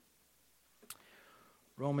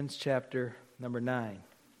Romans chapter number 9.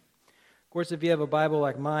 Of course, if you have a Bible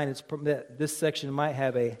like mine, this section might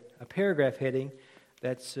have a paragraph heading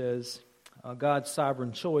that says God's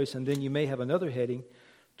sovereign choice, and then you may have another heading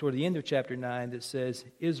toward the end of chapter 9 that says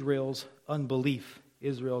Israel's unbelief.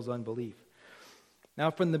 Israel's unbelief.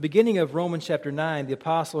 Now, from the beginning of Romans chapter 9, the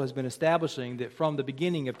apostle has been establishing that from the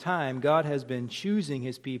beginning of time, God has been choosing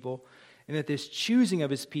his people, and that this choosing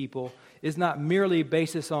of his people is not merely on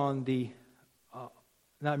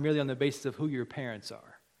the basis of who your parents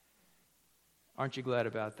are. Aren't you glad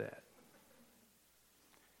about that?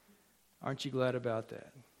 Aren't you glad about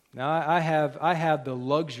that? Now, I have the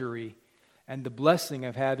luxury and the blessing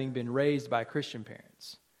of having been raised by Christian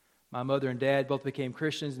parents. My mother and dad both became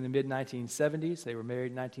Christians in the mid-1970s. They were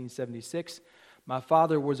married in 1976. My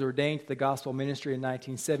father was ordained to the gospel ministry in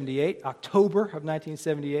 1978, October of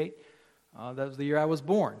 1978. That was the year I was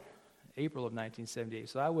born, April of 1978.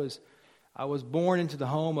 So I was born into the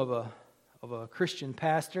home of a Christian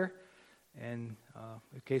pastor, and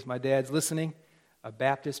in case my dad's listening, a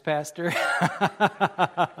Baptist pastor.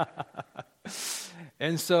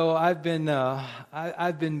 And so I've been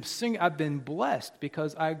blessed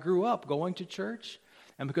because I grew up going to church,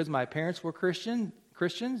 and because my parents were Christians.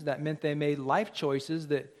 That meant they made life choices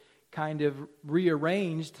that kind of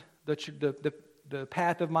rearranged the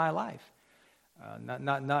path of my life.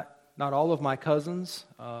 Not all of my cousins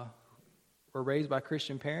were raised by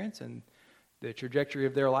Christian parents, and the trajectory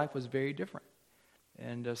of their life was very different.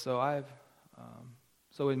 And so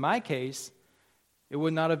in my case, it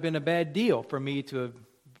would not have been a bad deal for me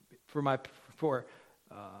for my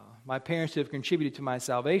parents to have contributed to my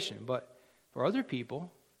salvation. But for other people,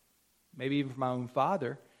 maybe even for my own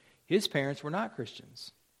father, his parents were not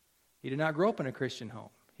Christians. He did not grow up in a Christian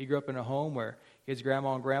home. He grew up in a home where his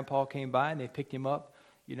grandma and grandpa came by and they picked him up,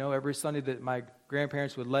 every Sunday that my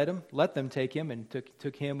grandparents would let them take him, and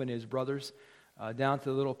took him and his brothers down to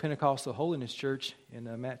the little Pentecostal Holiness Church in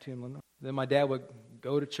Mattoon, Illinois. Then my dad would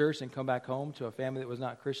go to church and come back home to a family that was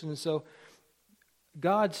not Christian. And so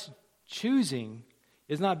God's choosing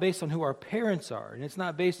is not based on who our parents are, and it's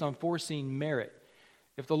not based on foreseen merit.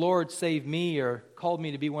 If the Lord saved me or called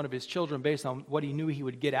me to be one of his children based on what he knew he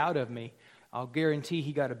would get out of me, I'll guarantee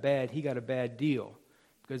he got a bad deal,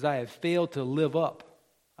 because I have failed to live up.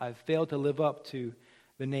 I've failed to live up to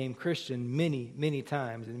the name Christian many, many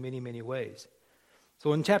times in many, many ways.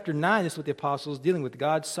 So in chapter 9, this is what the apostle is dealing with,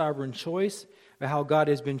 God's sovereign choice, about how God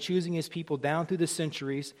has been choosing his people down through the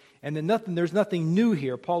centuries, and there's nothing new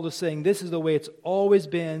here. Paul is saying this is the way it's always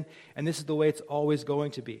been, and this is the way it's always going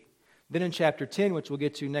to be. Then in chapter 10, which we'll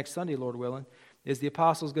get to next Sunday, Lord willing, is the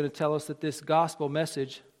apostle is going to tell us that this gospel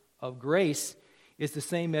message of grace is the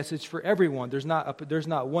same message for everyone. There's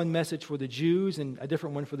not one message for the Jews and a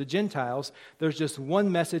different one for the Gentiles. There's just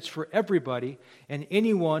one message for everybody, and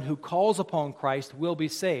anyone who calls upon Christ will be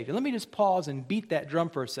saved. And let me just pause and beat that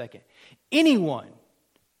drum for a second. Anyone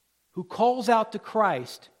who calls out to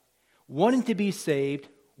Christ wanting to be saved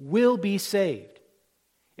will be saved.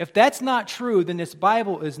 If that's not true, then this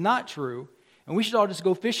Bible is not true, and we should all just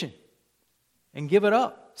go fishing and give it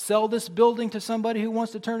up. Sell this building to somebody who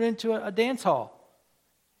wants to turn it into a dance hall.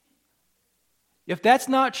 If that's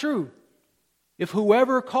not true, if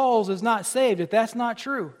whoever calls is not saved, if that's not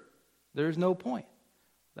true, there's no point.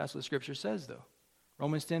 That's what Scripture says, though.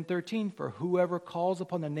 Romans 10:13, for whoever calls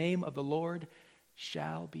upon the name of the Lord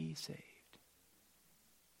shall be saved.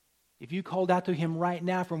 If you called out to him right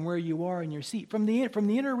now from where you are in your seat, from the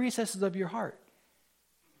inner recesses of your heart,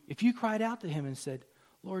 if you cried out to him and said,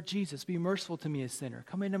 Lord Jesus, be merciful to me, a sinner.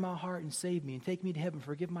 Come into my heart and save me and take me to heaven,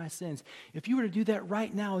 forgive my sins. If you were to do that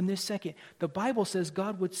right now in this second, the Bible says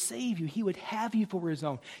God would save you. He would have you for his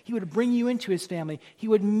own. He would bring you into his family. He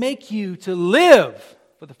would make you to live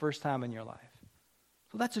for the first time in your life.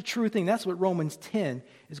 So that's a true thing. That's what Romans 10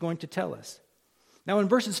 is going to tell us. Now in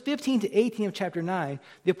verses 15 to 18 of chapter 9,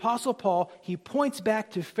 the Apostle Paul, he points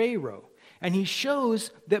back to Pharaoh. And he shows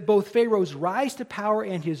that both Pharaoh's rise to power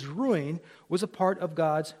and his ruin was a part of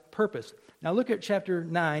God's purpose. Now look at chapter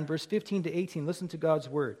 9, verse 15 to 18. Listen to God's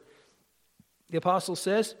word. The apostle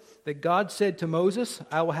says that God said to Moses,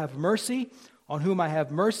 I will have mercy on whom I have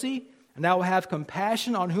mercy, and I will have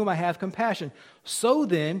compassion on whom I have compassion. So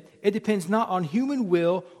then, it depends not on human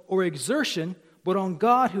will or exertion, but on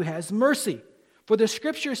God who has mercy. For the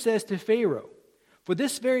scripture says to Pharaoh, for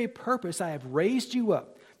this very purpose I have raised you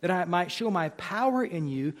up, that I might show my power in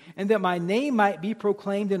you, and that my name might be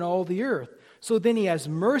proclaimed in all the earth. So then he has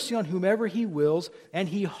mercy on whomever he wills, and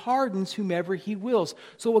he hardens whomever he wills.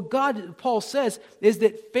 So what Paul says is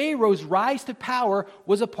that Pharaoh's rise to power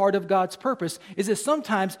was a part of God's purpose, is that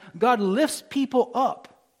sometimes God lifts people up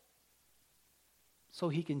so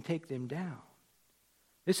he can take them down.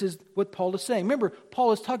 This is what Paul is saying. Remember,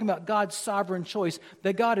 Paul is talking about God's sovereign choice,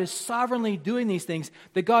 that God is sovereignly doing these things,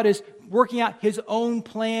 that God is working out his own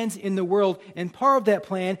plans in the world. And part of that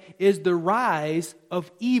plan is the rise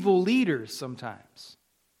of evil leaders sometimes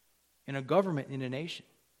in a government, in a nation,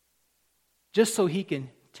 just so he can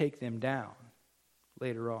take them down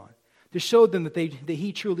later on, to show them that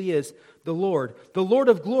he truly is the Lord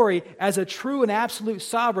of glory. As a true and absolute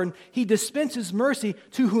sovereign, he dispenses mercy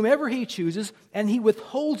to whomever he chooses, and he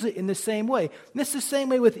withholds it in the same way. And it's the same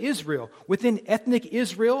way with Israel. Within ethnic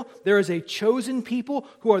Israel, there is a chosen people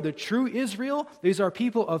who are the true Israel. These are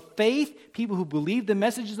people of faith, people who believe the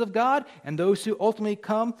messages of God, and those who ultimately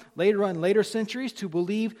come later on, later centuries, to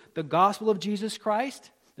believe the gospel of Jesus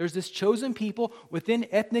Christ. There's this chosen people within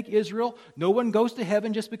ethnic Israel. No one goes to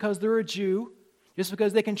heaven just because they're a Jew, just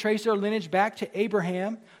because they can trace their lineage back to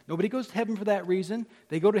Abraham. Nobody goes to heaven for that reason.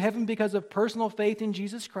 They go to heaven because of personal faith in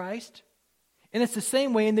Jesus Christ. And it's the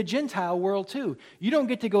same way in the Gentile world too. You don't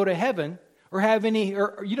get to go to heaven or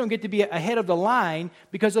you don't get to be ahead of the line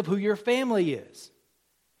because of who your family is.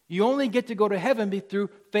 You only get to go to heaven through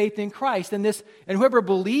faith in Christ. And whoever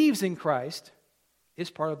believes in Christ is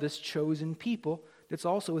part of this chosen people that's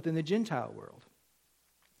also within the Gentile world.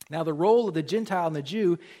 Now, the role of the Gentile and the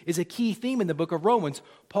Jew is a key theme in the book of Romans.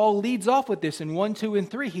 Paul leads off with this in 1, 2, and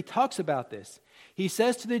 3. He talks about this. He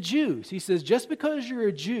says to the Jews, he says, just because you're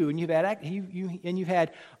a Jew and you've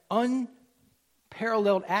had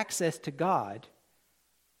unparalleled access to God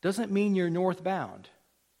doesn't mean you're northbound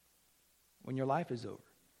when your life is over.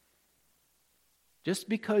 Just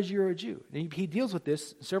because you're a Jew. And he deals with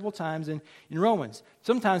this several times in Romans.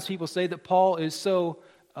 Sometimes people say that Paul is so...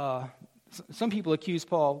 some people accuse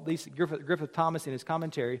Paul, at least Griffith Thomas in his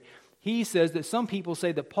commentary, he says that some people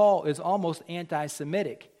say that Paul is almost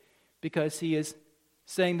anti-Semitic because he is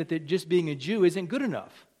saying that just being a Jew isn't good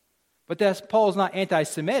enough. But Paul's not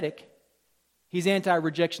anti-Semitic. He's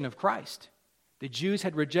anti-rejection of Christ. The Jews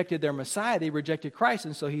had rejected their Messiah. They rejected Christ,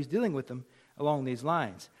 and so he's dealing with them along these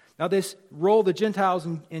lines. Now, this role of the Gentiles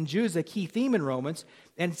and Jews is a key theme in Romans,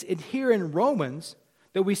 and it's here in Romans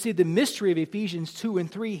that we see the mystery of Ephesians 2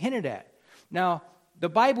 and 3 hinted at. Now, the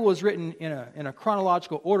Bible was written in a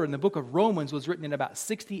chronological order, and the book of Romans was written in about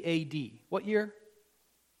 60 A.D. What year?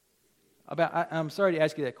 I'm sorry to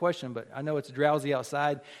ask you that question, but I know it's drowsy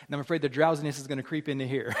outside, and I'm afraid the drowsiness is going to creep into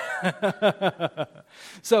here.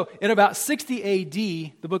 So, in about 60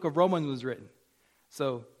 A.D., the book of Romans was written.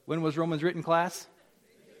 So, when was Romans written, class?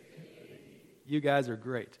 You guys are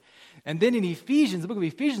great. And then in Ephesians, the book of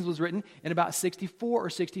Ephesians was written in about 64 or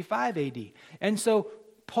 65 A.D. And so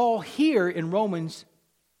Paul here in Romans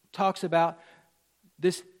talks about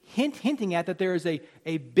this hinting at that there is a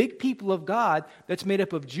big people of God that's made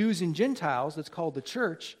up of Jews and Gentiles that's called the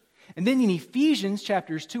church. And then in Ephesians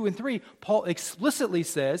chapters 2 and 3, Paul explicitly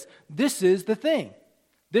says this is the thing.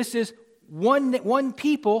 This is one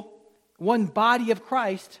people, one body of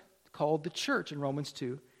Christ called the church in Romans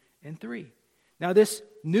 2 and 3. Now, this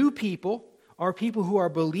new people are people who are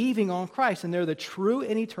believing on Christ, and they're the true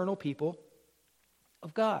and eternal people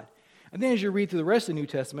of God. And then as you read through the rest of the New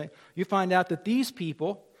Testament, you find out that these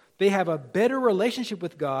people, they have a better relationship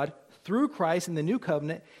with God through Christ in the new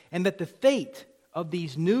covenant, and that the fate of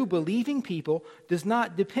these new believing people does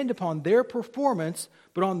not depend upon their performance,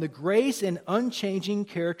 but on the grace and unchanging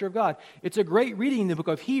character of God. It's a great reading in the book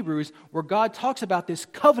of Hebrews where God talks about this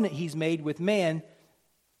covenant he's made with man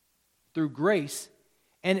through grace.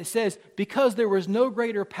 And it says, because there was no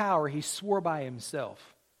greater power, he swore by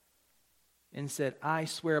himself and said, I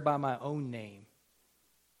swear by my own name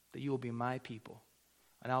that you will be my people,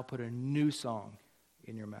 and I'll put a new song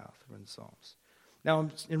in your mouth from the Psalms. Now,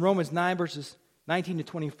 in Romans 9, verses 19 to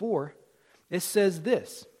 24, it says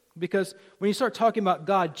this, because when you start talking about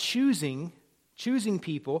God choosing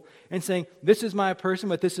people and saying, this is my person,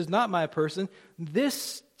 but this is not my person,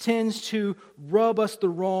 this tends to rub us the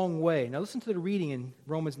wrong way. Now listen to the reading in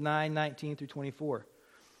Romans 9, 19 through 24.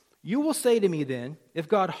 You will say to me then, if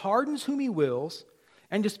God hardens whom he wills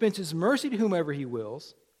and dispenses mercy to whomever he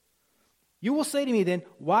wills, you will say to me then,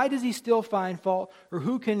 why does he still find fault, or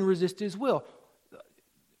who can resist his will?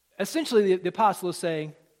 Essentially, the apostle is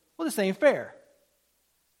saying, well, this ain't fair.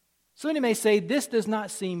 Somebody may say, this does not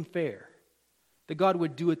seem fair, that God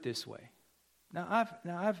would do it this way. Now,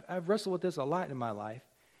 I've wrestled with this a lot in my life,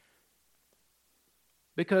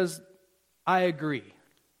 because I agree.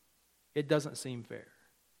 It doesn't seem fair.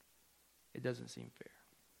 It doesn't seem fair.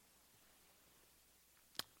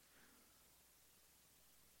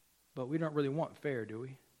 But we don't really want fair, do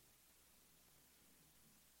we?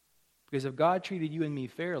 Because if God treated you and me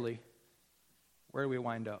fairly, where do we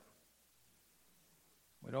wind up?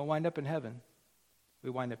 We don't wind up in heaven. We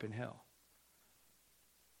wind up in hell.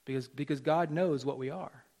 Because God knows what we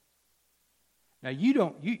are. Now,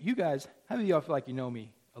 you guys, how many of y'all feel like you know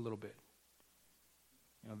me a little bit?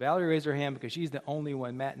 Valerie raised her hand because she's the only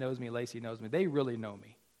one. Matt knows me, Lacey knows me. They really know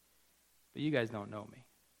me. But you guys don't know me.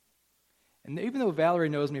 And even though Valerie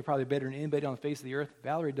knows me probably better than anybody on the face of the earth,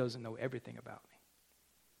 Valerie doesn't know everything about me.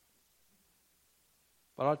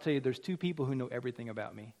 But I'll tell you, there's two people who know everything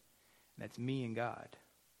about me, and that's me and God.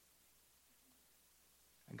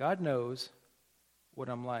 And God knows what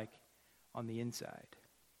I'm like on the inside.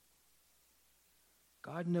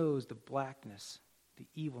 God knows the blackness, the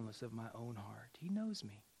evilness of my own heart. He knows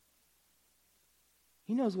me.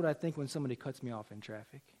 He knows what I think when somebody cuts me off in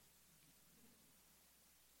traffic.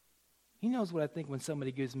 He knows what I think when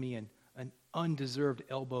somebody gives me an undeserved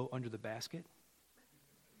elbow under the basket.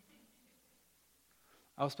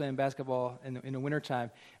 I was playing basketball in the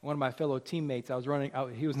wintertime, and one of my fellow teammates, he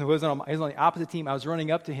was on the opposite team. I was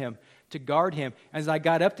running up to him to guard him. As I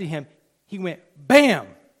got up to him, he went, bam,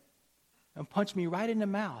 and punched me right in the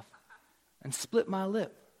mouth and split my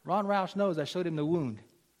lip. Ron Roush knows I showed him the wound.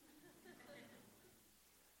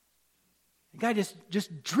 The guy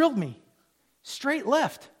just drilled me straight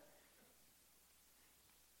left.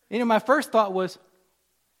 My first thought was,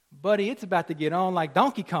 buddy, it's about to get on like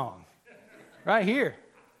Donkey Kong right here.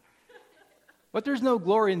 But there's no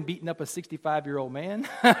glory in beating up a 65-year-old man.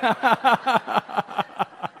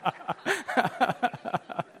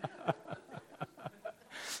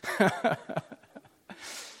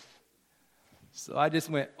 So I just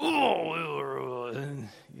went,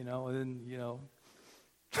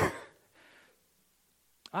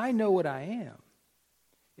 I know what I am.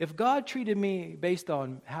 If God treated me based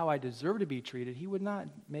on how I deserve to be treated, he would not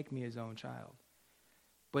make me his own child.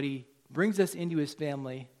 But he brings us into his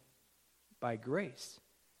family by grace,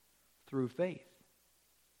 through faith.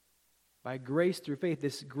 By grace through faith,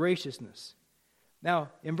 this graciousness. Now,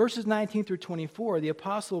 in verses 19 through 24, the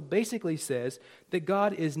apostle basically says that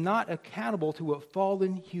God is not accountable to what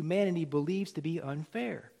fallen humanity believes to be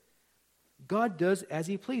unfair. God does as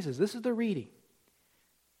he pleases. This is the reading.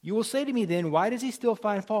 You will say to me then, why does he still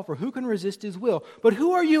find fault? For who can resist his will? But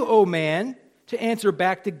who are you, O man, to answer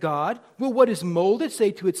back to God? Will what is molded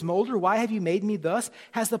say to its molder, why have you made me thus?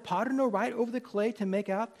 Has the potter no right over the clay to make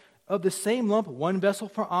out of the same lump one vessel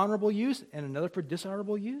for honorable use and another for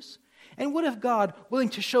dishonorable use? And what if God, willing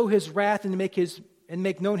to show his wrath and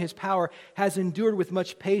make known his power, has endured with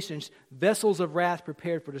much patience vessels of wrath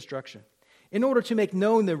prepared for destruction, in order to make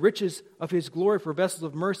known the riches of his glory for vessels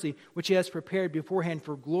of mercy, which he has prepared beforehand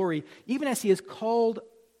for glory, even as he has called,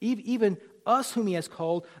 even us whom he has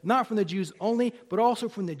called, not from the Jews only, but also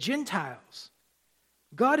from the Gentiles.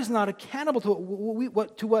 God is not accountable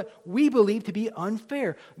to what we believe to be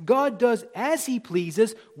unfair. God does as he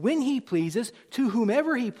pleases, when he pleases, to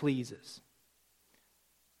whomever he pleases.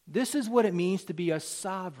 This is what it means to be a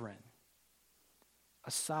sovereign.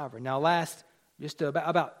 A sovereign. Now I'll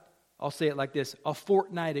say it like this, a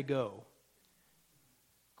fortnight ago,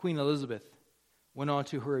 Queen Elizabeth went on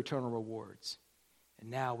to her eternal rewards. And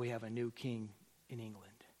now we have a new king in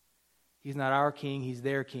England. He's not our king, he's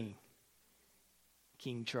their king.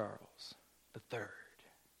 King Charles III.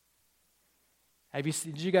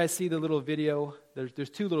 Did you guys see the little video? There's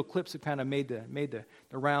two little clips that kind of made the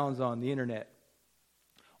rounds on the internet.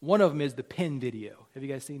 One of them is the pen video. Have you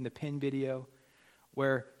guys seen the pen video?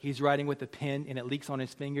 Where he's writing with a pen and it leaks on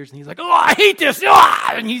his fingers and he's like, oh, I hate this.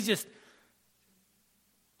 Ah! And he's just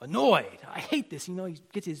annoyed. I hate this. He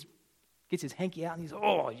gets his hanky out and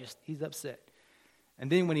he's upset.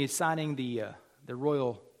 And then when he's signing the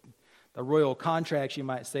royal contracts, you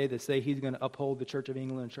might say, that say he's going to uphold the Church of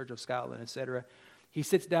England, Church of Scotland, etc. He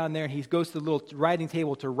sits down there and he goes to the little writing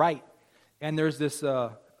table to write. And there's this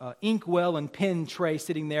inkwell and pen tray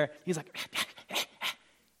sitting there. He's like,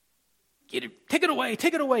 take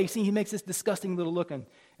it away. See, he makes this disgusting little look, and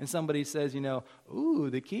somebody says, ooh,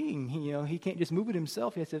 the king, he can't just move it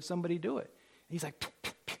himself. He has to have somebody do it. And he's like,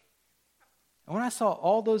 and when I saw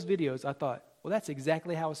all those videos, I thought, well, that's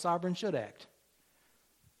exactly how a sovereign should act.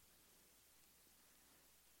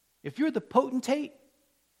 If you're the potentate,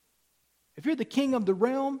 if you're the king of the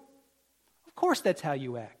realm, of course that's how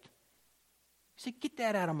you act. You say, get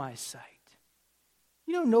that out of my sight.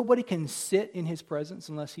 Nobody can sit in his presence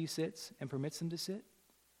unless he sits and permits them to sit.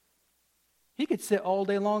 He could sit all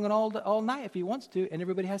day long and all night if he wants to, and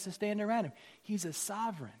everybody has to stand around him. He's a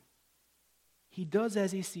sovereign. He does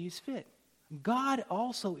as he sees fit. God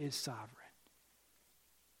also is sovereign.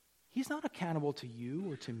 He's not accountable to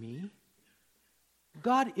you or to me.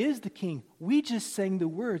 God is the king. We just sang the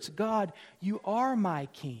words, God, you are my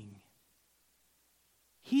king.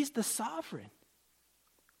 He's the sovereign.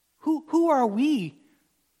 Who are we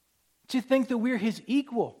to think that we're his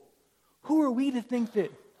equal? Who are we to think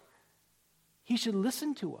that he should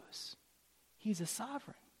listen to us? He's a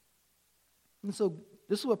sovereign. And so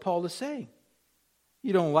this is what Paul is saying.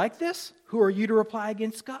 You don't like this? Who are you to reply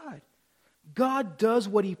against God? God does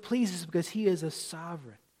what he pleases because he is a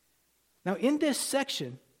sovereign. Now, in this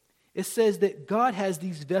section, it says that God has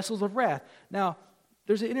these vessels of wrath. Now,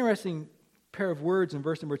 there's an interesting pair of words in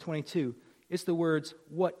verse number 22. It's the words,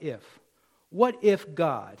 what if? What if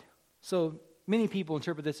God? So many people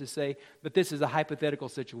interpret this to say that this is a hypothetical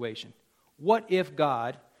situation. What if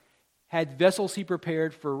God had vessels he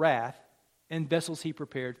prepared for wrath and vessels he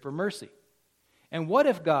prepared for mercy? And what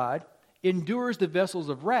if God endures the vessels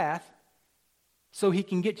of wrath so he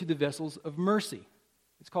can get to the vessels of mercy?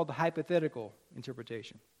 It's called the hypothetical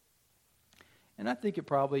interpretation. And I think it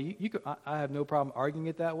probably, I have no problem arguing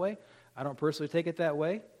it that way. I don't personally take it that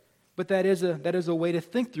way. But that is a way to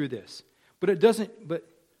think through this. But it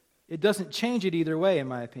doesn't change it either way, in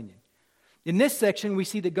my opinion. In this section, we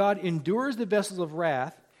see that God endures the vessels of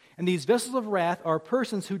wrath, and these vessels of wrath are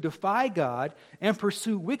persons who defy God and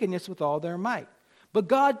pursue wickedness with all their might. But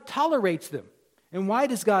God tolerates them. And why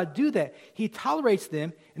does God do that? He tolerates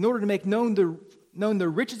them in order to make known the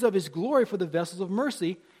riches of his glory for the vessels of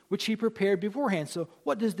mercy, which he prepared beforehand. So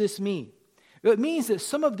what does this mean? It means that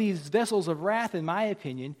some of these vessels of wrath, in my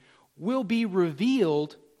opinion, will be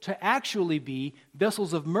revealed to actually be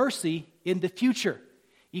vessels of mercy in the future.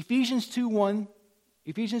 Ephesians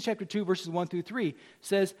chapter 2, verses 1 through 3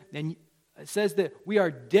 says that we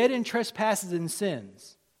are dead in trespasses and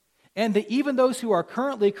sins. And that even those who are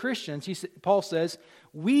currently Christians, Paul says,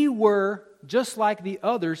 we were, just like the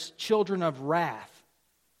others, children of wrath.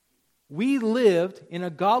 We lived in a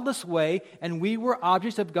godless way, and we were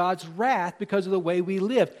objects of God's wrath because of the way we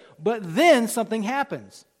lived. But then something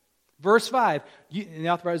happens. Verse 5, in the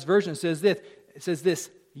Authorized Version says this,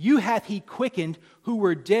 you hath he quickened who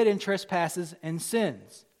were dead in trespasses and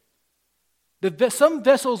sins. Some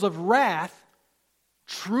vessels of wrath,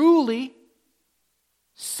 truly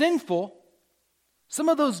sinful, some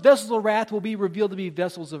of those vessels of wrath will be revealed to be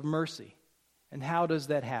vessels of mercy. And how does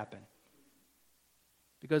that happen?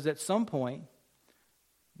 Because at some point,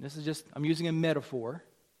 I'm using a metaphor,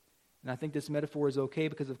 and I think this metaphor is okay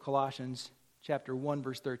because of Colossians chapter 1,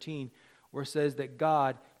 verse 13, where it says that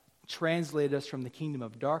God translated us from the kingdom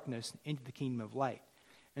of darkness into the kingdom of light.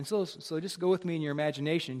 And so just go with me in your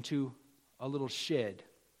imagination to a little shed.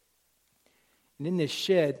 And in this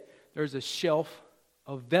shed, there's a shelf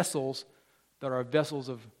of vessels that are vessels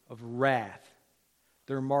of wrath.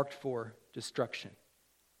 They're marked for destruction.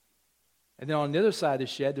 And then on the other side of the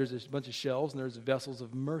shed, there's a bunch of shelves, and there's vessels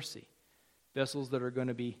of mercy. Vessels that are going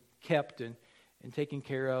to be kept and taken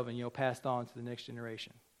care of and, passed on to the next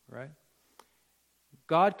generation, right?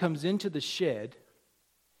 God comes into the shed,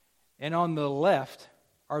 and on the left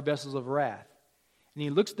are vessels of wrath. And he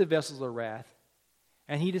looks at the vessels of wrath,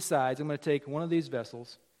 and he decides, I'm going to take one of these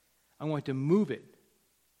vessels, I'm going to move it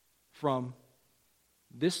from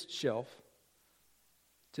this shelf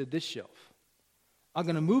to this shelf. I'm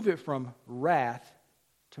going to move it from wrath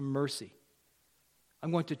to mercy.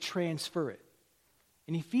 I'm going to transfer it.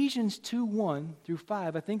 In Ephesians 2:1 through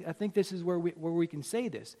 5, I think this is where we can say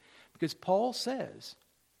this. Because Paul says,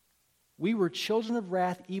 we were children of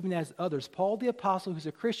wrath even as others. Paul the apostle, who's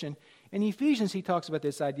a Christian, in Ephesians he talks about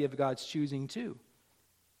this idea of God's choosing too.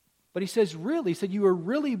 But he says we were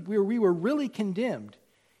really condemned.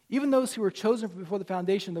 Even those who were chosen before the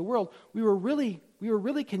foundation of the world, we were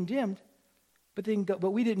really condemned.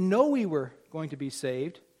 But we didn't know we were going to be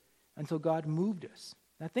saved until God moved us.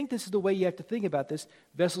 And I think this is the way you have to think about this,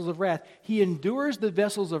 vessels of wrath. He endures the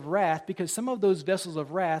vessels of wrath because some of those vessels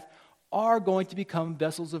of wrath are going to become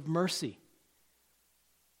vessels of mercy.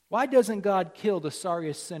 Why doesn't God kill the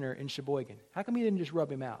sorriest sinner in Sheboygan? How come he didn't just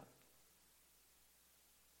rub him out?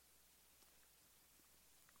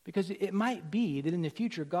 Because it might be that in the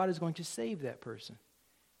future God is going to save that person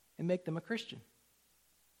and make them a Christian.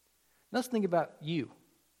 Let's think about you.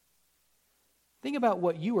 Think about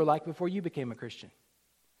what you were like before you became a Christian.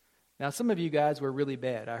 Now, some of you guys were really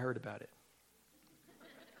bad. I heard about it.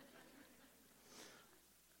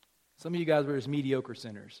 Some of you guys were just mediocre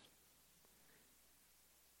sinners.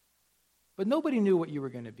 But nobody knew what you were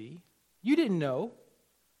going to be. You didn't know.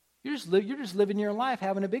 You're just living your life,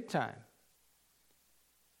 having a big time.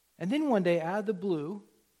 And then one day, out of the blue,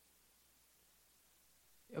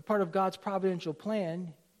 a part of God's providential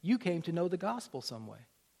plan, you came to know the gospel some way.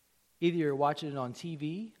 Either you're watching it on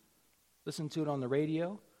TV, listening to it on the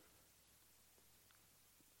radio,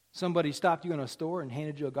 somebody stopped you in a store and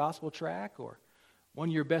handed you a gospel tract, or One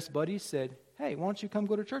of your best buddies said, hey, why don't you come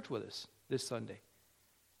go to church with us this Sunday?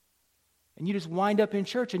 And you just wind up in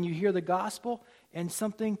church and you hear the gospel and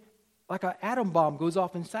something like an atom bomb goes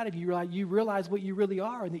off inside of you. You realize what you really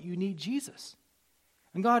are and that you need Jesus.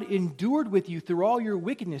 And God endured with you through all your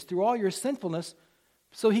wickedness, through all your sinfulness,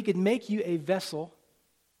 so he could make you a vessel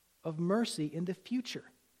of mercy in the future.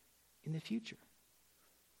 In the future.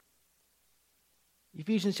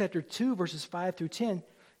 Ephesians chapter 2, verses 5 through 10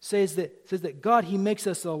 says that God, he makes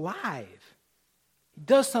us alive. He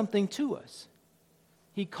does something to us.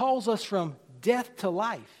 He calls us from death to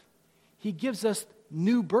life. He gives us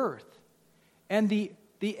new birth. And the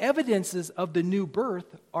evidences of the new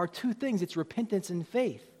birth are two things. It's repentance and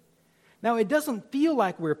faith. Now, it doesn't feel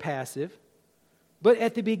like we're passive, but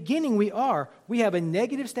at the beginning we are. We have a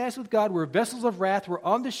negative status with God. We're vessels of wrath. We're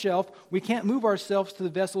on the shelf. We can't move ourselves to the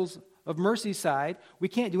vessels of mercy side. We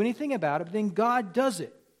can't do anything about it, but then God does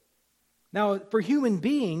it. Now, for human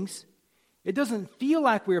beings, it doesn't feel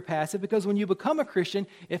like we're passive because when you become a Christian,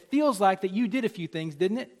 it feels like that you did a few things,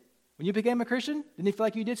 didn't it? When you became a Christian, didn't it feel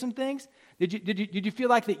like you did some things? Did you feel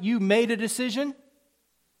like that you made a decision?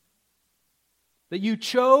 That you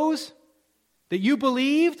chose? That you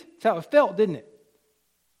believed? That's how it felt, didn't it?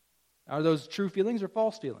 Are those true feelings or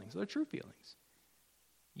false feelings? They're true feelings.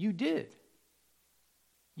 You did.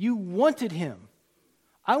 You wanted him.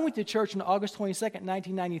 I went to church on August 22nd,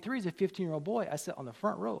 1993 as a 15-year-old boy. I sat on the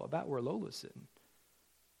front row about where Lola was sitting.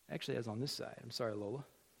 Actually, I was on this side. I'm sorry, Lola.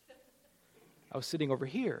 I was sitting over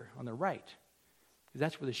here on the right because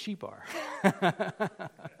that's where the sheep are.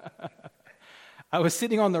 I was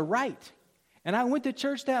sitting on the right. And I went to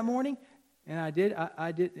church that morning and I did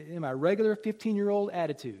in my regular 15-year-old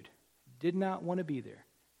attitude. Did not want to be there.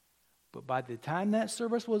 But by the time that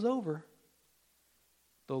service was over,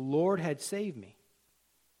 the Lord had saved me.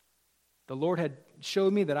 The Lord had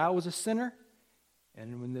showed me that I was a sinner.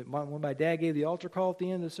 And when my dad gave the altar call at the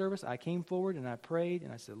end of the service, I came forward and I prayed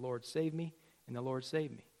and I said, Lord, save me. And the Lord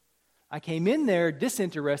saved me. I came in there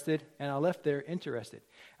disinterested and I left there interested.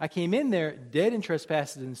 I came in there dead in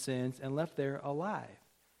trespasses and sins and left there alive.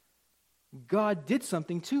 God did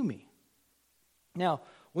something to me. Now,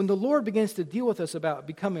 when the Lord begins to deal with us about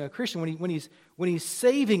becoming a Christian, when he's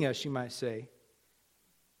saving us, you might say,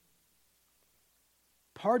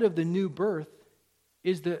 part of the new birth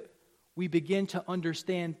is that we begin to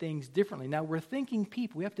understand things differently. Now, we're thinking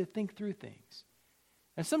people. We have to think through things.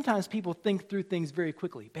 And sometimes people think through things very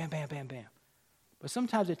quickly. Bam, bam, bam, bam. But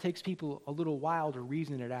sometimes it takes people a little while to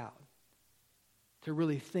reason it out, to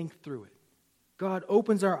really think through it. God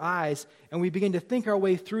opens our eyes and we begin to think our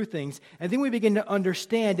way through things. And then we begin to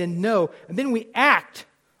understand and know. And then we act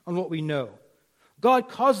on what we know. God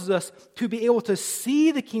causes us to be able to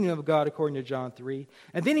see the kingdom of God according to John 3.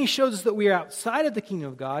 And then he shows us that we are outside of the kingdom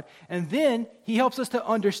of God. And then he helps us to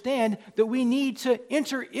understand that we need to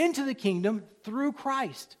enter into the kingdom through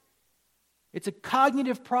Christ. It's a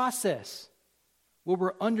cognitive process where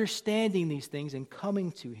we're understanding these things and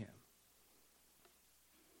coming to him.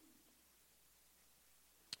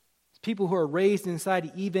 People who are raised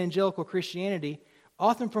inside evangelical Christianity,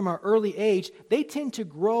 often from an early age, they tend to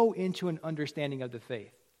grow into an understanding of the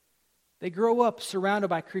faith. They grow up surrounded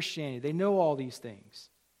by Christianity. They know all these things.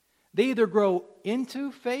 They either grow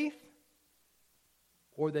into faith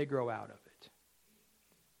or they grow out of it.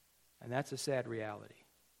 And that's a sad reality.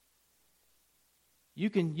 You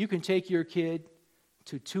can take your kid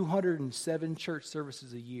to 207 church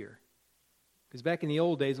services a year. Because back in the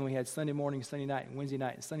old days when we had Sunday morning, Sunday night, and Wednesday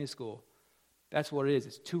night and Sunday school, that's what it is.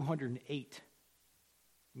 It's 208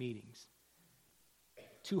 meetings.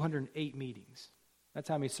 208 meetings. That's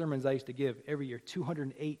how many sermons I used to give every year.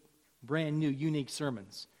 208 brand new, unique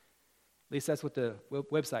sermons. At least that's what the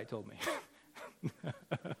website told me.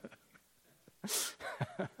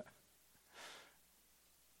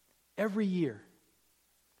 Every year.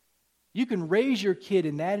 You can raise your kid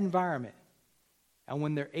in that environment. And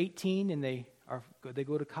when they're 18 and they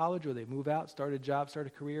go to college or they move out, start a job, start a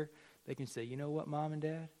career, they can say, you know what, Mom and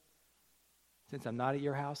Dad? Since I'm not at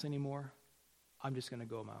your house anymore, I'm just going to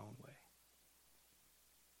go my own way.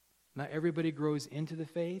 Not everybody grows into the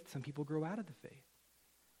faith. Some people grow out of the faith.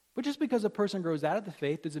 But just because a person grows out of the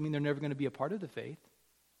faith doesn't mean they're never going to be a part of the faith.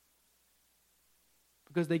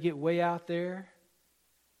 Because they get way out there.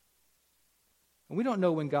 And we don't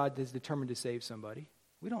know when God is determined to save somebody.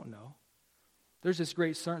 We don't know. There's this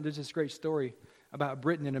great story about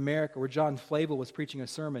Britain and America where John Flavel was preaching a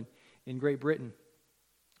sermon in Great Britain.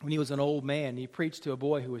 When he was an old man, he preached to a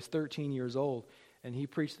boy who was 13 years old, and he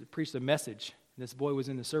preached a message. And this boy was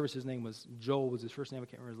in the service. His name was Joel, was his first name. I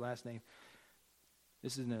can't remember his last name.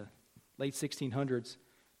 This is in the late 1600s.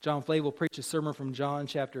 John Flavel preached a sermon from John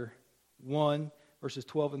chapter 1, verses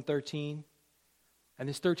 12 and 13. And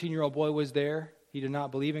this 13-year-old boy was there. He did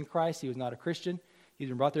not believe in Christ. He was not a Christian. He'd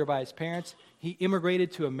been brought there by his parents. He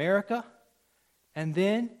immigrated to America. And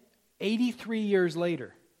then, 83 years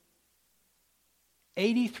later,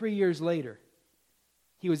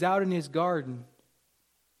 he was out in his garden,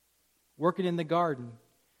 working in the garden,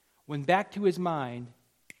 when back to his mind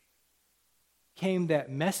came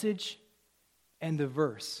that message and the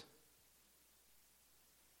verse.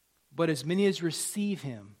 But as many as receive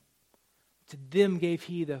him, to them gave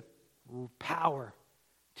he the power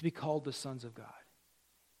to be called the sons of God,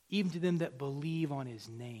 even to them that believe on his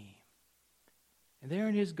name. And there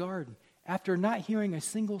in his garden, after not hearing a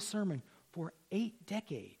single sermon for 8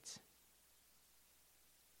 decades,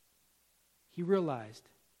 he realized,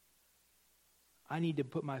 I need to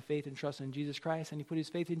put my faith and trust in Jesus Christ. And he put his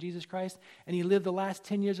faith in Jesus Christ, and he lived the last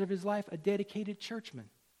 10 years of his life a dedicated churchman.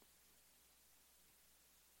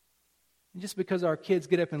 And just because our kids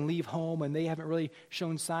get up and leave home and they haven't really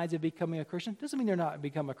shown signs of becoming a Christian, doesn't mean they're not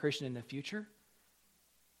become a Christian in the future.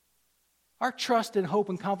 Our trust and hope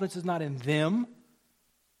and confidence is not in them.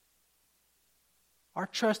 Our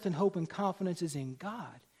trust and hope and confidence is in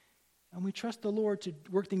God. And we trust the Lord to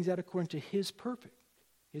work things out according to His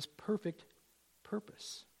perfect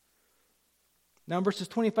purpose. Now in verses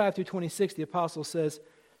 25 through 26, the apostle says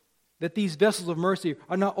that these vessels of mercy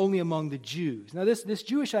are not only among the Jews. Now this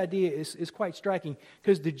Jewish idea is quite striking,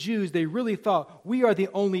 because the Jews, they really thought, we are the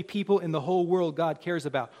only people in the whole world God cares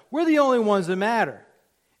about. We're the only ones that matter.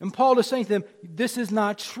 And Paul is saying to them, this is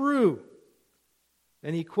not true.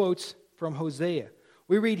 And he quotes from Hosea.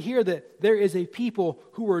 We read here that there is a people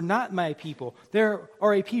who were not my people. There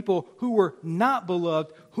are a people who were not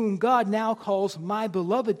beloved, whom God now calls my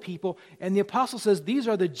beloved people. And the apostle says these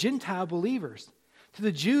are the Gentile believers. To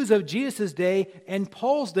the Jews of Jesus' day and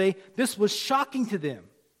Paul's day, this was shocking to them,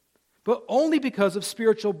 but only because of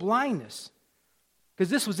spiritual blindness. Because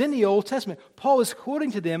this was in the Old Testament. Paul is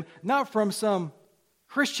quoting to them not from some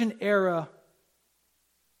Christian era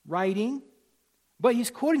writing, but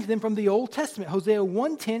he's quoting to them from the Old Testament, Hosea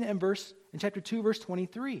 1:10 and chapter 2, verse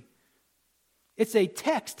 23. It's a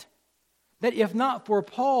text that if not for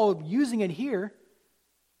Paul using it here,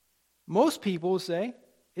 most people will say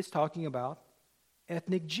it's talking about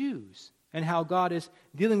ethnic Jews and how God is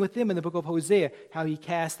dealing with them in the book of Hosea, how he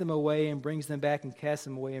casts them away and brings them back and casts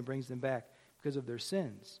them away and brings them back because of their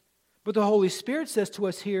sins. But the Holy Spirit says to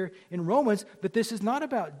us here in Romans that this is not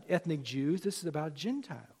about ethnic Jews, this is about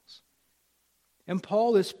Gentiles. And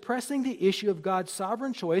Paul is pressing the issue of God's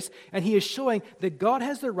sovereign choice, and he is showing that God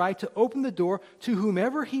has the right to open the door to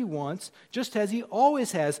whomever he wants, just as he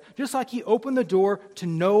always has. Just like he opened the door to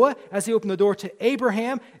Noah, as he opened the door to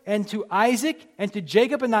Abraham and to Isaac and to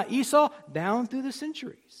Jacob and not Esau, down through the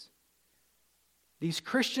centuries. These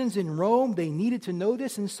Christians in Rome, they needed to know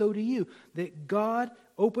this, and so do you, that God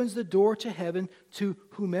opens the door to heaven to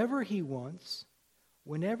whomever he wants,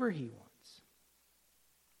 whenever he wants.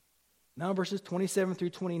 Now, verses 27 through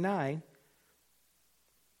 29,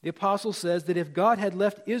 the apostle says that if God had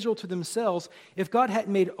left Israel to themselves, if God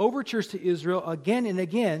hadn't made overtures to Israel again and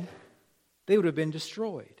again, they would have been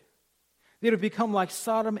destroyed. They would have become like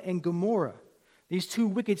Sodom and Gomorrah, these two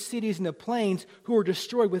wicked cities in the plains who were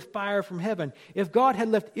destroyed with fire from heaven. If God had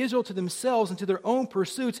left Israel to themselves and to their own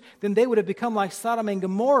pursuits, then they would have become like Sodom and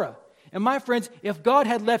Gomorrah. And my friends, if God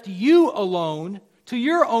had left you alone to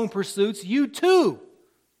your own pursuits, you too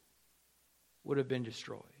would have been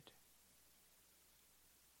destroyed.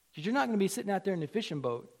 Because you're not going to be sitting out there in the fishing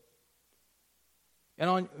boat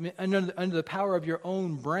and under the power of your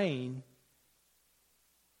own brain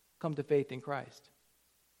come to faith in Christ.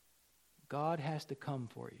 God has to come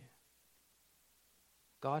for you.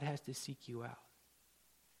 God has to seek you out.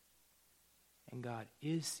 And God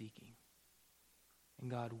is seeking.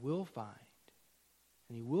 And God will find.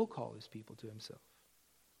 And he will call his people to himself.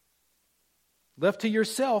 Left to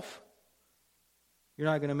yourself, you're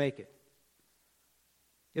not going to make it.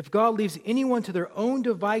 If God leaves anyone to their own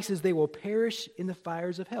devices, they will perish in the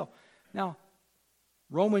fires of hell. Now,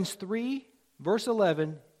 Romans 3, verse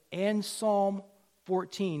 11, and Psalm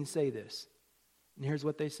 14 say this. And here's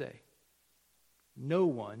what they say. No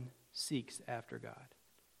one seeks after God.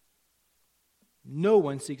 No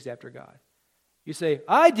one seeks after God. You say,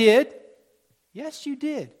 I did. Yes, you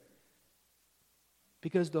did.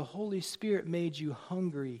 Because the Holy Spirit made you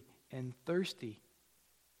hungry and thirsty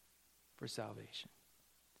for salvation.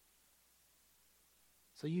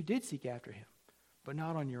 So you did seek after him, but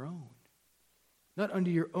not on your own. Not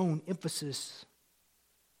under your own emphasis.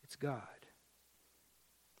 It's God.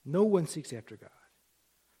 No one seeks after God.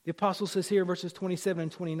 The apostle says here in verses 27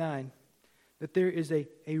 and 29 that there is a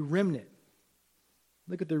remnant.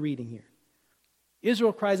 Look at the reading here.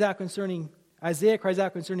 Isaiah cries out concerning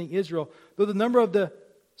Israel, though the number of the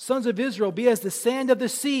sons of Israel be as the sand of the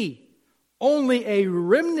sea, only a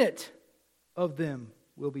remnant of them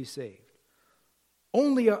will be saved.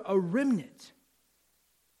 Only a remnant.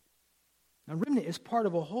 A remnant is part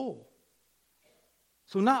of a whole.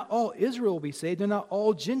 So not all Israel will be saved, and not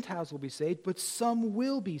all Gentiles will be saved, but some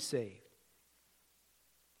will be saved.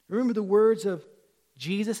 Remember the words of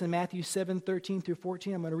Jesus in Matthew 7:13 through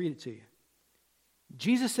 14? I'm going to read it to you.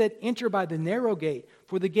 Jesus said, "Enter by the narrow gate,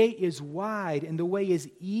 for the gate is wide and the way is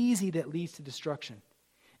easy that leads to destruction.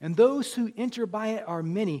 And those who enter by it are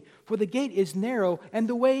many, for the gate is narrow and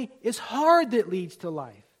the way is hard that leads to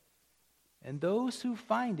life. And those who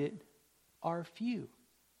find it are few."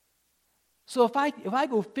 So if I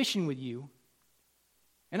go fishing with you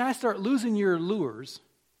and I start losing your lures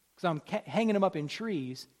because I'm hanging them up in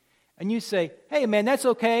trees, and you say, "Hey man, that's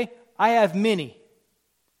okay, I have many."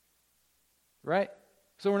 Right?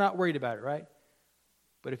 So we're not worried about it, right?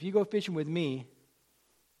 But if you go fishing with me,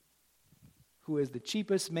 who is the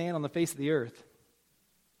cheapest man on the face of the earth,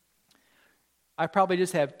 I probably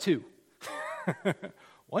just have two.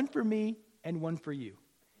 One for me and one for you.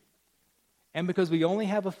 And because we only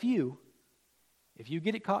have a few, if you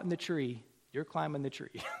get it caught in the tree, you're climbing the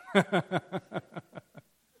tree.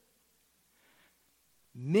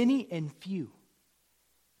 Many and few.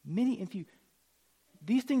 Many and few.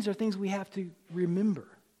 These things are things we have to remember.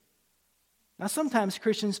 Now, sometimes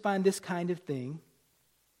Christians find this kind of thing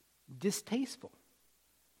distasteful.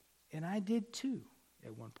 And I did too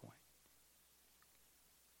at one point.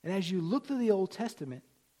 And as you look through the Old Testament,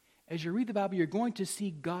 as you read the Bible, you're going to see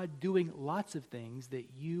God doing lots of things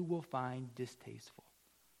that you will find distasteful.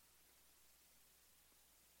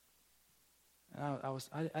 And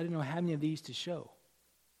I didn't know how many of these to show.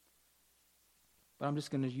 But I'm just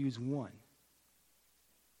going to use one.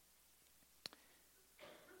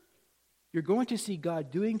 You're going to see God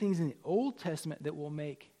doing things in the Old Testament that will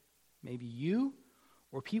make maybe you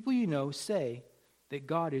or people you know say that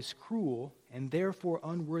God is cruel and therefore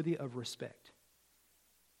unworthy of respect.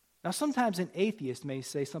 Now, sometimes an atheist may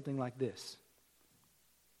say something like this.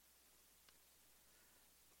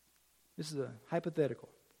 This is a hypothetical.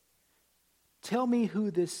 Tell me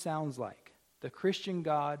who this sounds like, the Christian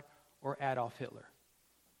God or Adolf Hitler.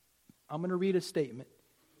 I'm going to read a statement.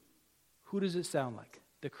 Who does it sound like,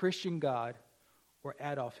 the Christian God or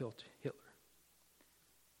Adolf Hitler?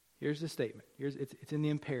 Here's the statement. It's in the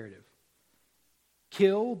imperative.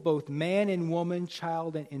 Kill both man and woman,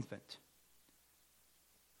 child and infant.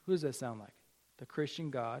 Who does that sound like? The Christian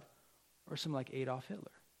God or something like Adolf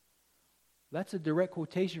Hitler? That's a direct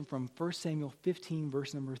quotation from 1 Samuel 15,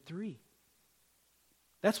 verse number 3.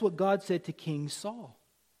 That's what God said to King Saul,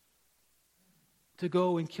 to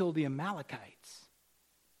go and kill the Amalekites,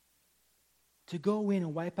 to go in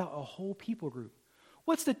and wipe out a whole people group.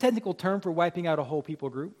 What's the technical term for wiping out a whole people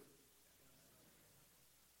group?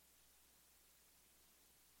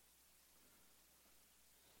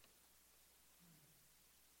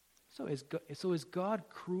 So is God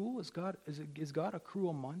cruel? Is God a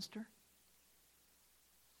cruel monster?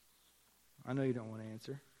 I know you don't want to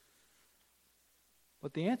answer.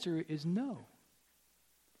 But the answer is no.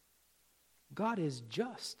 God is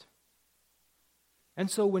just. And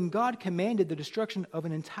so when God commanded the destruction of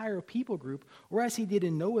an entire people group, or as he did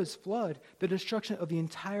in Noah's flood, the destruction of the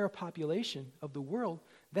entire population of the world,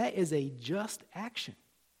 that is a just action.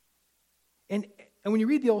 And when you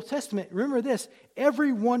read the Old Testament, remember this,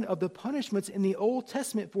 every one of the punishments in the Old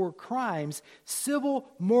Testament for crimes, civil,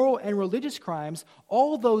 moral, and religious crimes,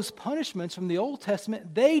 all those punishments from the Old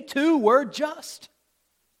Testament, they too were just.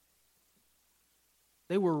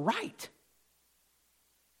 They were right.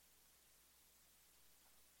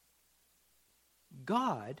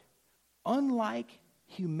 God, unlike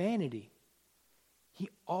humanity, he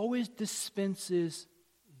always dispenses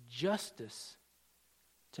justice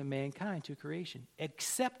to mankind, to creation,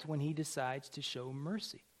 except when he decides to show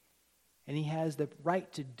mercy. And he has the right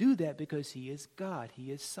to do that because he is God.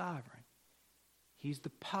 He is sovereign. He's the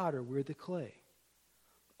potter, we're the clay.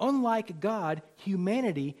 Unlike God,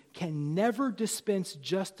 humanity can never dispense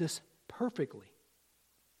justice perfectly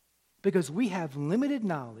because we have limited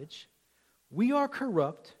knowledge, we are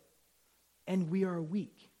corrupt, and we are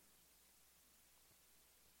weak.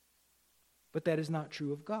 But that is not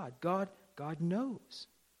true of God. God knows.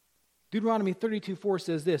 Deuteronomy 32:4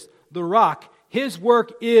 says this, "The rock, his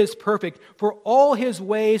work is perfect, for all his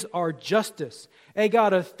ways are justice. A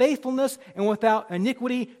God of faithfulness and without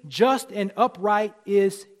iniquity, just and upright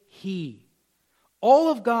is he.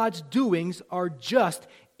 All of God's doings are just,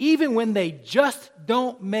 even when they just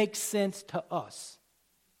don't make sense to us.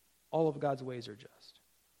 All of God's ways are just.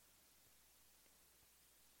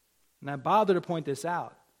 And I bother to point this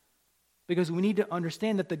out because we need to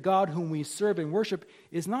understand that the God whom we serve and worship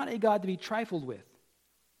is not a God to be trifled with.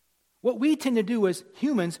 What we tend to do as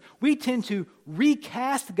humans, we tend to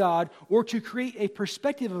recast God or to create a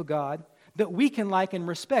perspective of God that we can like and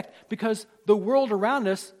respect because the world around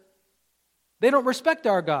us, they don't respect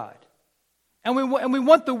our God. And we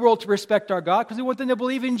want the world to respect our God because we want them to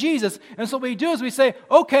believe in Jesus. And so what we do is we say,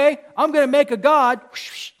 okay, I'm going to make a God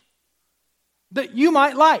that you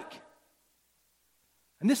might like.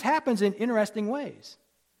 And this happens in interesting ways.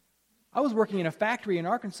 I was working in a factory in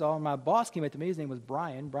Arkansas, and my boss came up to me. His name was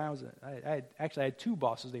Brian. Brian was I had two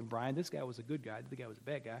bosses named Brian. This guy was a good guy. The other guy was a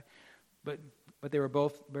bad guy, but they were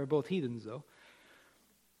both heathens though.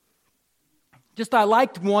 Just I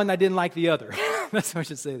liked one, I didn't like the other. That's how I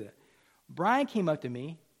should say that. Brian came up to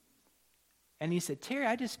me, and he said, "Terry,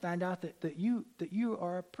 I just found out that you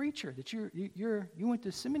are a preacher. That you went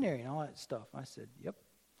to seminary and all that stuff." I said, "Yep."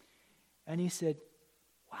 And he said,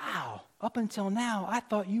 "Wow, up until now, I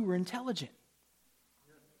thought you were intelligent."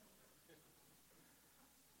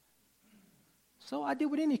 So I did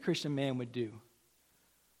what any Christian man would do.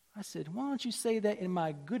 I said, "Why don't you say that in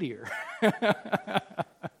my good ear?"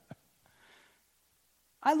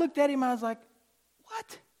 I looked at him, I was like,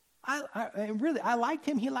 "What?" I liked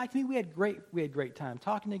him, he liked me. We had great time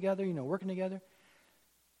talking together, working together.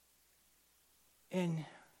 And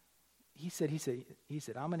he said,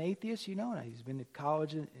 "I'm an atheist, and he's been to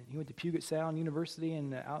college, and he went to Puget Sound University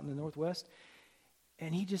and out in the Northwest."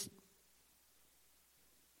 And and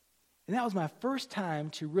that was my first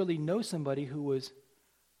time to really know somebody who was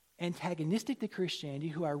antagonistic to Christianity,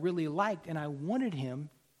 who I really liked, and I wanted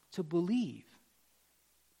him to believe.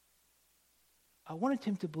 I wanted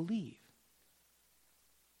him to believe.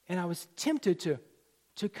 And I was tempted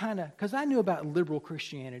to kind of, because I knew about liberal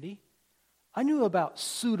Christianity. I knew about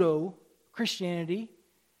pseudo-Christianity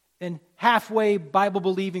and halfway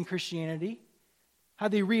Bible-believing Christianity, how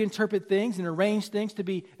they reinterpret things and arrange things to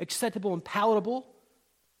be acceptable and palatable.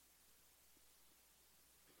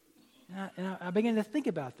 And I began to think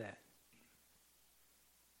about that.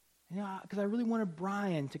 Because I really wanted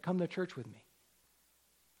Brian to come to church with me.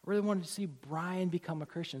 I really wanted to see Brian become a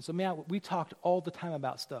Christian. So, we talked all the time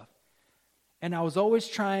about stuff. And I was always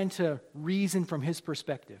trying to reason from his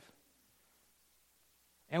perspective.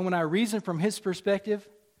 And when I reasoned from his perspective,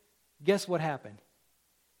 guess what happened?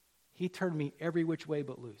 He turned me every which way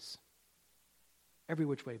but loose. Every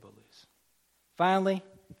which way but loose. Finally,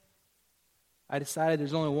 I decided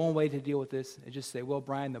there's only one way to deal with this, and just say, "Well,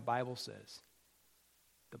 Brian, the Bible says.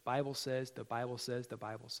 The Bible says, the Bible says, the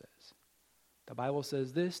Bible says. The Bible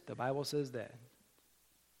says this, the Bible says that."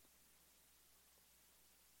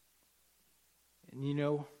 And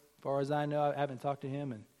as far as I know, I haven't talked to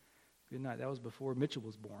him, and good night. That was before Mitchell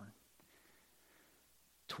was born.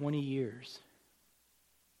 20 years.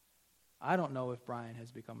 I don't know if Brian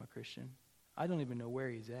has become a Christian. I don't even know where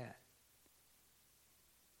he's at.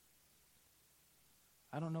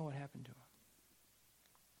 I don't know what happened to him.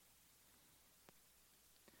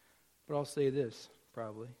 But I'll say this,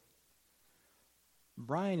 probably.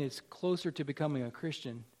 Brian is closer to becoming a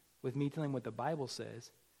Christian with me telling him what the Bible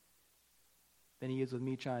says than he is with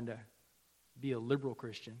me trying to be a liberal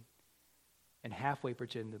Christian and halfway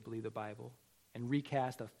pretend to believe the Bible and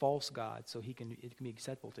recast a false God so it can be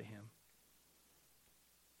acceptable to him.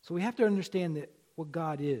 So we have to understand that what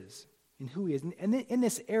God is and who he is. And in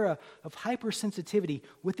this era of hypersensitivity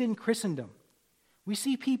within Christendom, we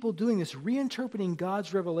see people doing this, reinterpreting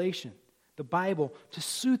God's revelation, the Bible, to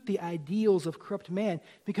suit the ideals of corrupt man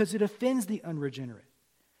because it offends the unregenerate.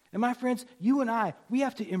 And my friends, you and I, we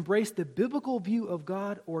have to embrace the biblical view of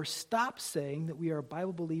God or stop saying that we are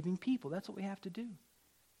Bible-believing people. That's what we have to do.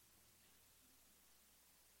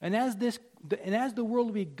 And as the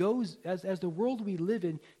world we live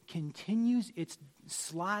in continues its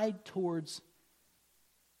slide towards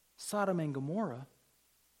Sodom and Gomorrah,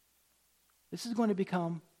 this is going to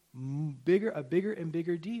become a bigger and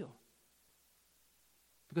bigger deal.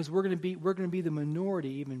 Because we're going to be the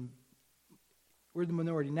minority. We're the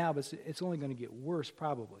minority now, but it's only going to get worse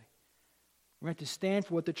probably. We're going to have to stand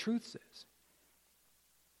for what the truth says.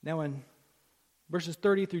 Now in verses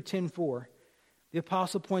 30 through 10:4, the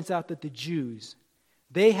apostle points out that the Jews,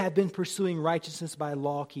 they have been pursuing righteousness by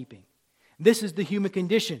law keeping. This is the human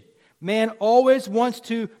condition. Man always wants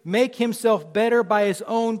to make himself better by his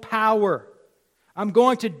own power. I'm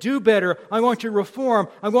going to do better. I'm going to reform.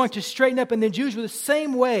 I'm going to straighten up. And the Jews were the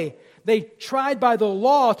same way. They tried by the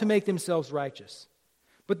law to make themselves righteous.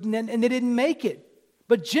 and they didn't make it.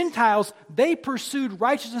 But Gentiles, they pursued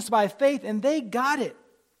righteousness by faith, and they got it.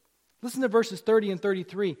 Listen to verses 30 and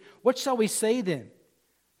 33. What shall we say then?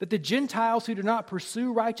 That the Gentiles who do not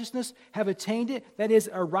pursue righteousness have attained it, that is,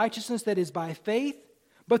 a righteousness that is by faith?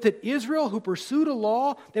 But that Israel, who pursued a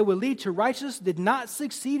law that would lead to righteousness, did not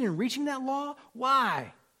succeed in reaching that law?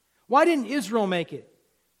 Why? Why didn't Israel make it?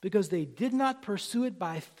 Because they did not pursue it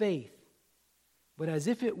by faith, but as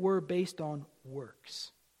if it were based on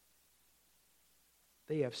works.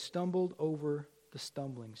 They have stumbled over the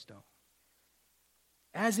stumbling stone.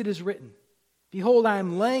 As it is written, behold, I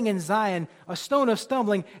am laying in Zion a stone of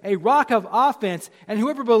stumbling, a rock of offense, and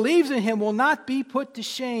whoever believes in him will not be put to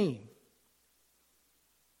shame.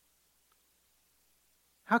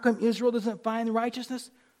 How come Israel doesn't find righteousness?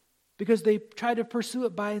 Because they try to pursue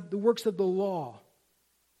it by the works of the law.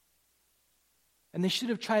 And they should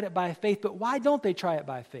have tried it by faith, but why don't they try it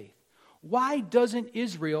by faith? Why doesn't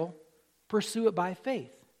Israel pursue it by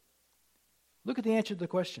faith? Look at the answer to the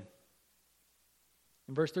question.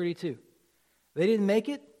 In verse 32, they didn't make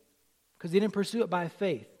it because they didn't pursue it by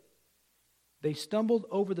faith. They stumbled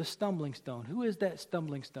over the stumbling stone. Who is that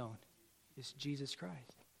stumbling stone? It's Jesus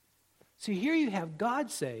Christ. See, here you have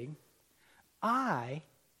God saying, the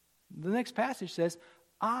next passage says,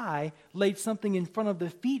 I laid something in front of the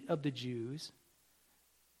feet of the Jews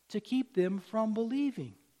to keep them from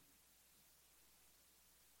believing.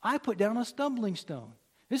 I put down a stumbling stone.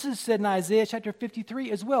 This is said in Isaiah chapter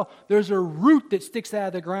 53 as well. There's a root that sticks out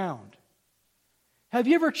of the ground. Have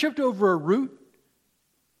you ever tripped over a root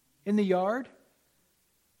in the yard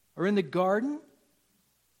or in the garden?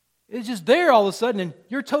 It's just there all of a sudden and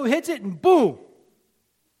your toe hits it and boom.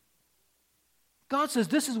 God says,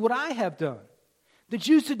 this is what I have done. The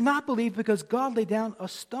Jews did not believe because God laid down a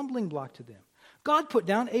stumbling block to them. God put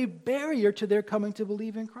down a barrier to their coming to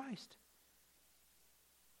believe in Christ.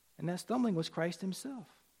 And that stumbling was Christ himself.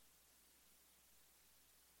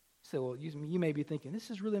 So, well, you may be thinking, this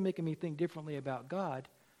is really making me think differently about God.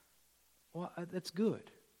 Well, that's good.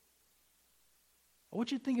 I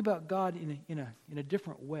want you to think about God in a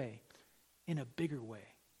different way, in a bigger way.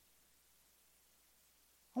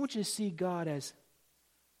 I want you to see God as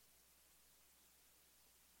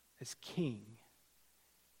king,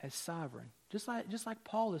 as sovereign, just like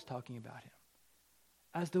Paul is talking about him,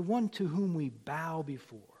 as the one to whom we bow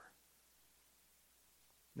before.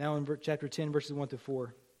 Now in chapter 10, verses 1 to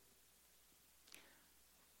 4,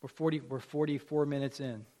 we're 44 minutes in,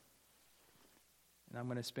 and I'm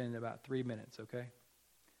going to spend about 3 minutes, okay?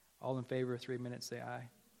 All in favor of 3 minutes, say aye.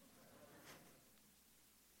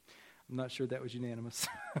 I'm not sure that was unanimous.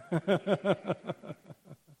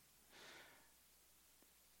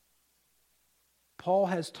 Paul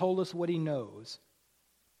has told us what he knows,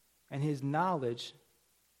 and his knowledge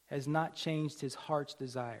has not changed his heart's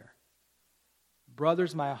desire.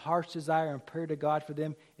 Brothers, my heart's desire and prayer to God for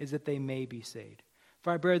them is that they may be saved.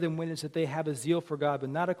 For I bear them witness that they have a zeal for God, but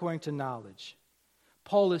not according to knowledge.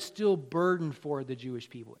 Paul is still burdened for the Jewish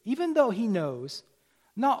people. Even though he knows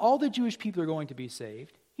not all the Jewish people are going to be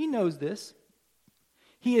saved, he knows this.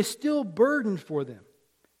 He is still burdened for them.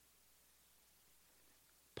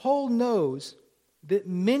 Paul knows that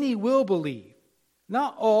many will believe.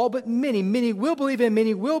 Not all, but many. Many will believe and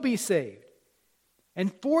many will be saved.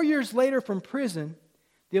 And 4 years later from prison,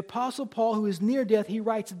 the Apostle Paul, who is near death, he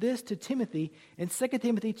writes this to Timothy in 2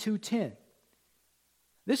 Timothy 2:10.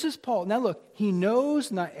 This is Paul. Now look, he knows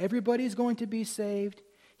not everybody is going to be saved.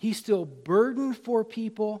 He's still burdened for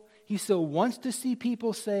people. He still wants to see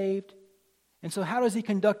people saved. And so how does he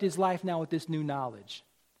conduct his life now with this new knowledge?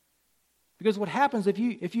 Because what happens if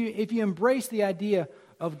you embrace the idea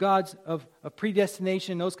of God's of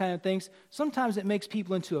predestination, those kind of things, sometimes it makes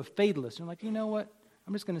people into a fatalist. They're like, you know what?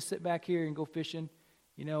 I'm just going to sit back here and go fishing,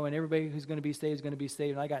 and everybody who's going to be saved is going to be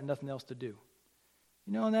saved, and I got nothing else to do.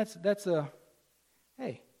 And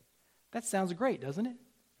hey, that sounds great, doesn't it?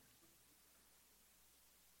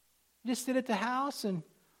 You just sit at the house and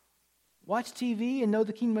watch TV and know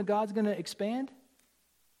the kingdom of God's going to expand?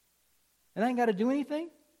 And I ain't got to do anything?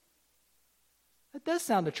 That does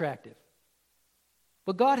sound attractive.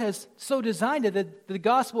 But God has so designed it that the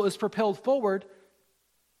gospel is propelled forward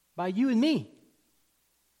by you and me.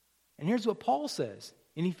 And here's what Paul says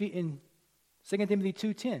in 2 Timothy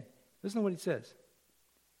 2:10. Listen to what he says.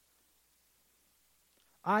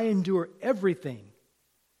 I endure everything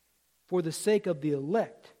for the sake of the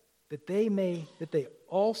elect, that they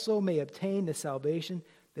also may obtain the salvation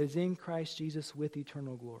that is in Christ Jesus with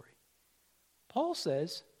eternal glory. Paul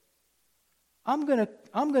says, I'm going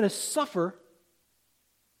to suffer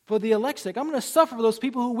for the elect's sake. I'm going to suffer for those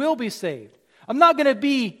people who will be saved. I'm not going to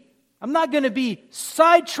be I'm not going to be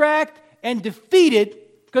sidetracked and defeated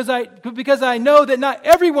because I know that not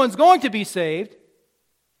everyone's going to be saved.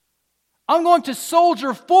 I'm going to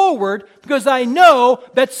soldier forward because I know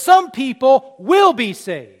that some people will be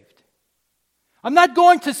saved. I'm not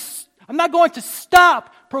going to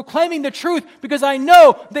stop proclaiming the truth because I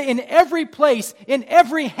know that in every place, in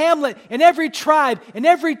every hamlet, in every tribe, in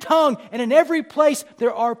every tongue, and in every place,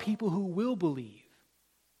 there are people who will believe.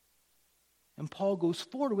 And Paul goes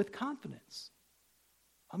forward with confidence.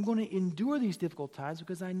 I'm going to endure these difficult times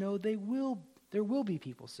because I know there will be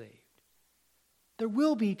people saved. There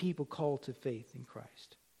will be people called to faith in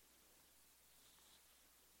Christ.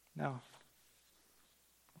 Now,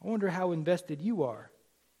 I wonder how invested you are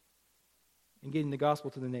in getting the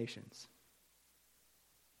gospel to the nations.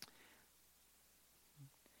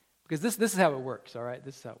 Because this is how it works, all right?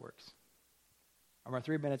 This is how it works. Are my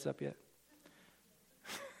 3 minutes up yet?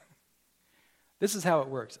 This is how it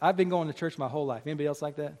works. I've been going to church my whole life. Anybody else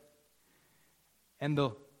like that? And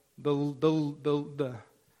the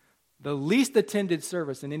least attended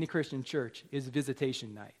service in any Christian church is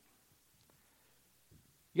visitation night.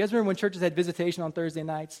 You guys remember when churches had visitation on Thursday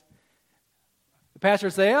nights? The pastor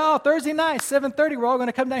would say, Thursday night, 7:30, we're all going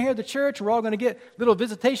to come down here to the church. We're all going to get little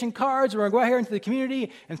visitation cards. We're going to go out here into the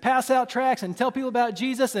community and pass out tracts and tell people about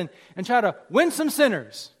Jesus and try to win some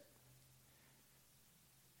sinners.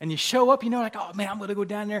 And you show up, like, oh man, I'm going to go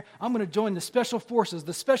down there. I'm going to join the special forces,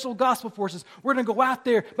 the special gospel forces. We're going to go out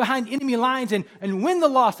there behind enemy lines and win the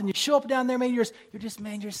lost. And you show up down there, man, you're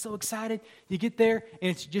so excited. You get there, and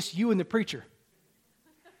it's just you and the preacher.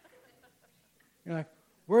 You're like,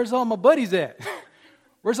 where's all my buddies at?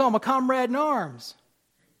 Where's all my comrade in arms?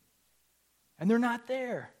 And they're not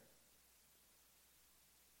there.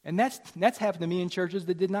 And that's happened to me in churches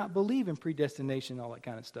that did not believe in predestination and all that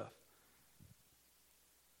kind of stuff.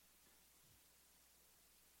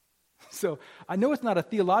 So I know it's not a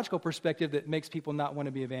theological perspective that makes people not want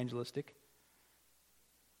to be evangelistic.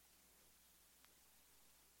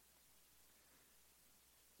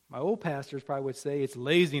 My old pastors probably would say it's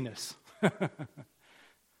laziness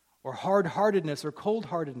or hard-heartedness or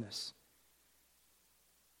cold-heartedness.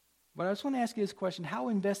 But I just want to ask you this question. How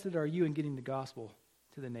invested are you in getting the gospel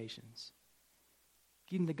to the nations?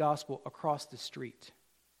 Getting the gospel across the street?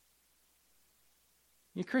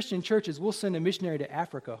 In Christian churches, we'll send a missionary to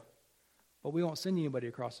Africa, but we won't send anybody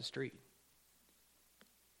across the street.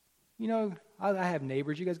 I have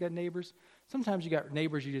neighbors. You guys got neighbors? Sometimes you got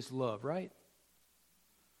neighbors you just love, right?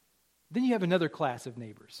 Then you have another class of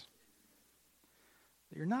neighbors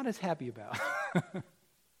that you're not as happy about.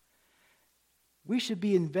 We should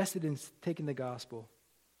be invested in taking the gospel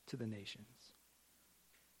to the nations.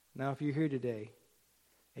 Now, if you're here today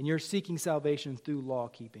and you're seeking salvation through law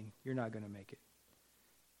keeping, you're not going to make it.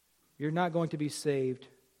 You're not going to be saved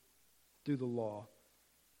through the law.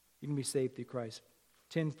 You can be saved through Christ.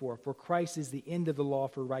 10:4, for Christ is the end of the law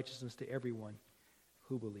for righteousness to everyone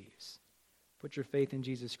who believes. Put your faith in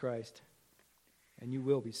Jesus Christ, and you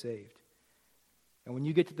will be saved. And when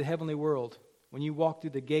you get to the heavenly world, when you walk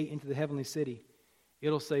through the gate into the heavenly city,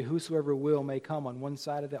 it'll say, whosoever will may come on one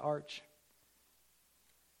side of the arch.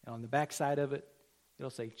 And on the back side of it,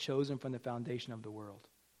 it'll say, chosen from the foundation of the world.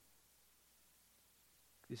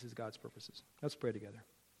 This is God's purposes. Let's pray together.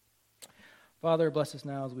 Father, bless us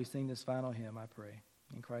now as we sing this final hymn, I pray.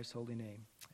 In Christ's holy name.